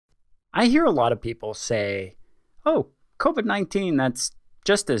I hear a lot of people say, oh, COVID-19, that's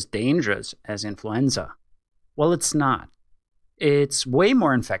just as dangerous as influenza. Well, it's not. It's way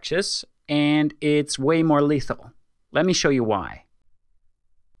more infectious and it's way more lethal. Let me show you why.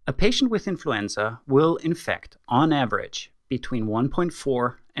 A patient with influenza will infect, on average, between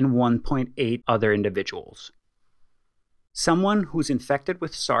 1.4 and 1.8 other individuals. Someone who's infected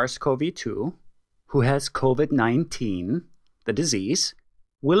with SARS-CoV-2, who has COVID-19, the disease,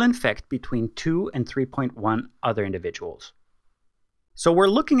 will infect between 2 and 3.1 other individuals. So we're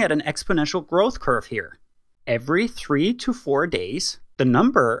looking at an exponential growth curve here. Every 3 to 4 days, the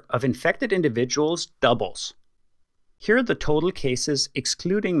number of infected individuals doubles. Here are the total cases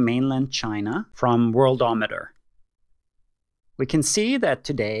excluding mainland China from Worldometer. We can see that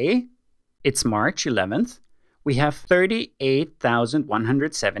today, it's March 11th, we have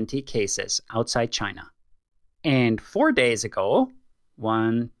 38,170 cases outside China. And 4 days ago,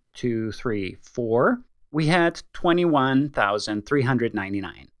 1, 2, 3, 4, we had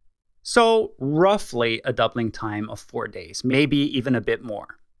 21,399. So roughly a doubling time of 4 days, maybe even a bit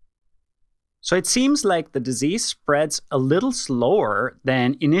more. So it seems like the disease spreads a little slower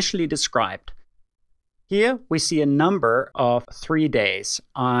than initially described. Here we see a number of 3 days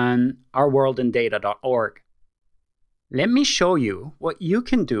on ourworldindata.org. Let me show you what you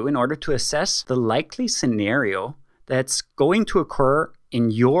can do in order to assess the likely scenario that's going to occur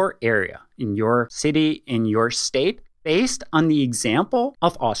in your area, in your city, in your state, based on the example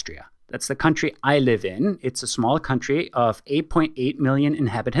of Austria. That's the country I live in. It's a small country of 8.8 million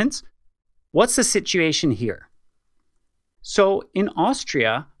inhabitants. What's the situation here? So in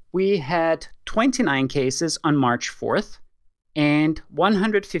Austria, we had 29 cases on March 4th and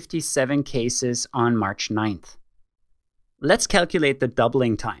 157 cases on March 9th. Let's calculate the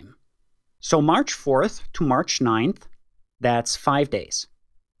doubling time. So March 4th to March 9th, that's 5 days.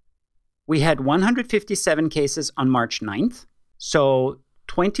 We had 157 cases on March 9th, so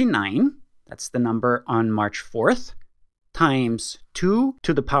 29, that's the number on March 4th, times 2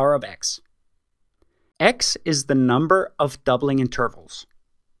 to the power of x. X is the number of doubling intervals.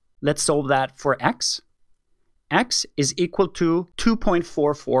 Let's solve that for x. X is equal to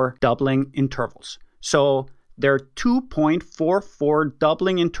 2.44 doubling intervals. So there are 2.44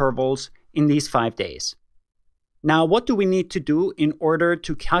 doubling intervals in these 5 days. Now, what do we need to do in order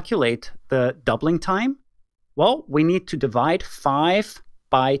to calculate the doubling time? Well, we need to divide 5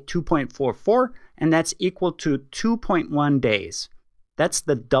 by 2.44, and that's equal to 2.1 days. That's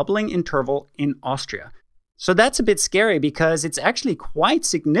the doubling interval in Austria. So that's a bit scary because it's actually quite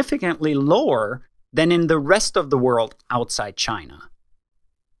significantly lower than in the rest of the world outside China.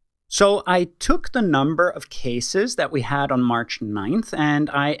 So I took the number of cases that we had on March 9th and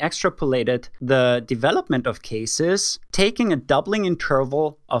I extrapolated the development of cases, taking a doubling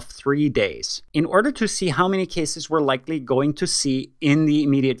interval of 3 days in order to see how many cases we're likely going to see in the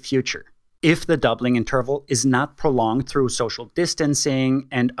immediate future, if the doubling interval is not prolonged through social distancing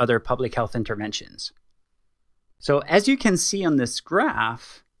and other public health interventions. So as you can see on this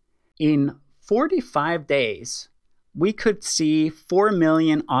graph, in 45 days, we could see 4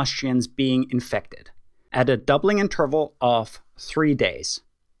 million Austrians being infected at a doubling interval of 3 days.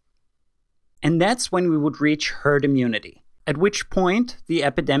 And that's when we would reach herd immunity, at which point the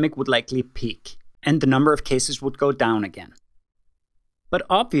epidemic would likely peak and the number of cases would go down again. But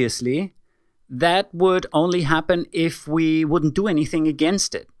obviously, that would only happen if we wouldn't do anything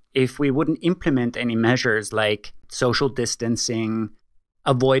against it, if we wouldn't implement any measures like social distancing,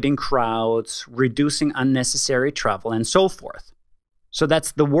 avoiding crowds, reducing unnecessary travel, and so forth. So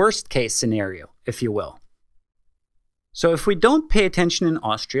that's the worst case scenario, if you will. So if we don't pay attention in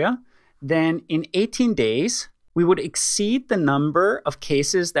Austria, then in 18 days, we would exceed the number of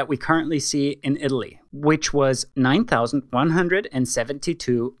cases that we currently see in Italy, which was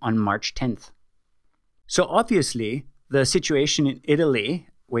 9,172 on March 10th. So obviously, the situation in Italy,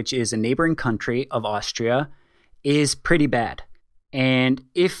 which is a neighboring country of Austria, is pretty bad. And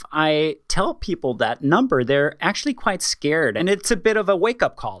if I tell people that number, they're actually quite scared, and it's a bit of a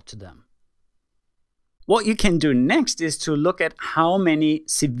wake-up call to them. What you can do next is to look at how many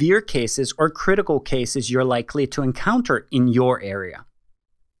severe cases or critical cases you're likely to encounter in your area.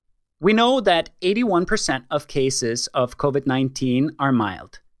 We know that 81% of cases of COVID-19 are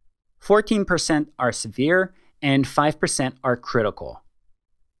mild, 14% are severe, and 5% are critical.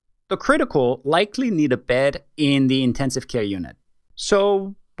 The critical likely need a bed in the intensive care unit.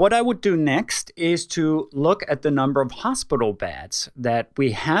 So what I would do next is to look at the number of hospital beds that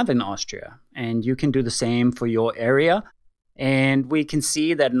we have in Austria. And you can do the same for your area. And we can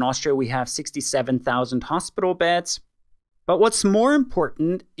see that in Austria we have 67,000 hospital beds. But what's more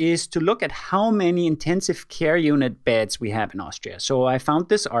important is to look at how many intensive care unit beds we have in Austria. So I found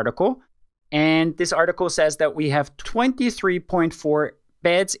this article, and this article says that we have 23.4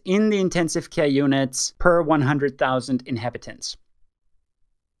 beds in the intensive care units per 100,000 inhabitants.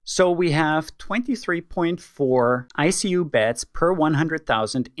 So we have 23.4 ICU beds per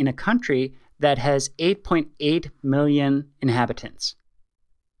 100,000 in a country that has 8.8 million inhabitants.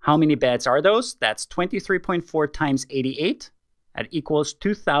 How many beds are those? That's 23.4 times 88. That equals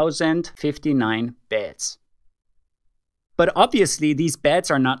 2,059 beds. But obviously, these beds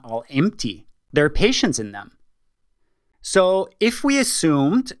are not all empty. There are patients in them. So if we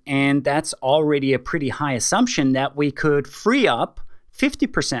assumed, and that's already a pretty high assumption, that we could free up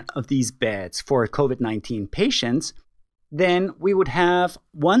 50% of these beds for COVID-19 patients, then we would have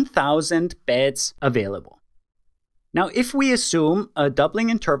 1,000 beds available. Now, if we assume a doubling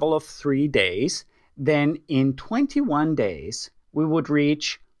interval of 3 days, then in 21 days, we would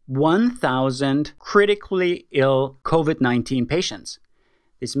reach 1,000 critically ill COVID-19 patients.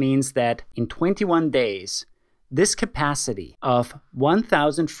 This means that in 21 days, this capacity of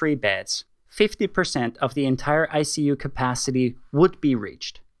 1,000 free beds, 50% of the entire ICU capacity, would be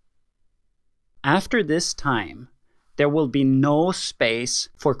reached. After this time, there will be no space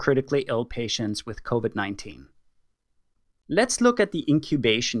for critically ill patients with COVID-19. Let's look at the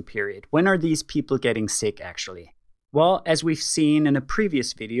incubation period. When are these people getting sick, actually? Well, as we've seen in a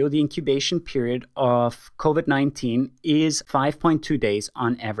previous video, the incubation period of COVID-19 is 5.2 days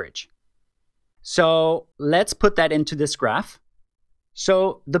on average. So let's put that into this graph.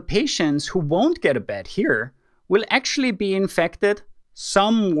 So the patients who won't get a bed here will actually be infected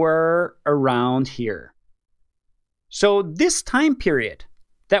somewhere around here. So this time period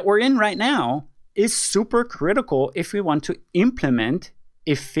that we're in right now is super critical if we want to implement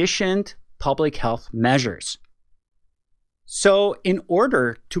efficient public health measures. So in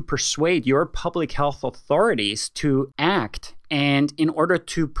order to persuade your public health authorities to act, and in order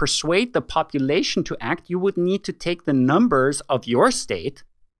to persuade the population to act, you would need to take the numbers of your state,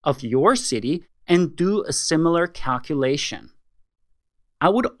 of your city, and do a similar calculation. I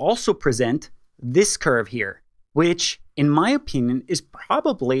would also present this curve here, which, in my opinion, is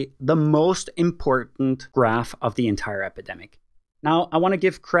probably the most important graph of the entire epidemic. Now, I want to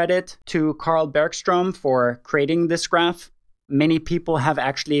give credit to Carl Bergstrom for creating this graph. Many people have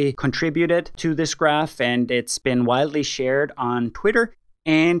actually contributed to this graph, and it's been widely shared on Twitter.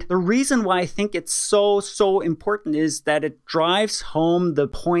 And the reason why I think it's so important is that it drives home the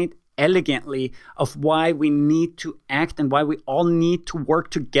point elegantly of why we need to act and why we all need to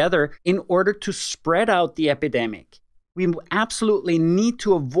work together in order to spread out the epidemic. We absolutely need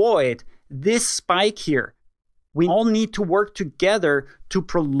to avoid this spike here. We all need to work together to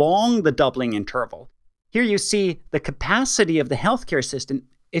prolong the doubling interval. Here you see the capacity of the healthcare system.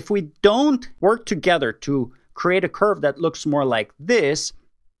 If we don't work together to create a curve that looks more like this,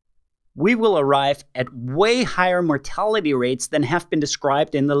 we will arrive at way higher mortality rates than have been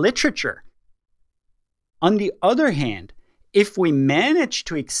described in the literature. On the other hand, if we manage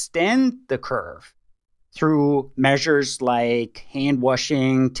to extend the curve through measures like hand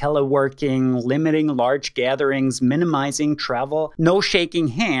washing, teleworking, limiting large gatherings, minimizing travel, no shaking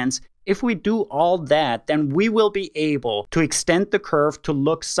hands, if we do all that, then we will be able to extend the curve to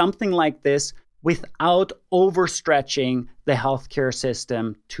look something like this without overstretching the healthcare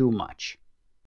system too much.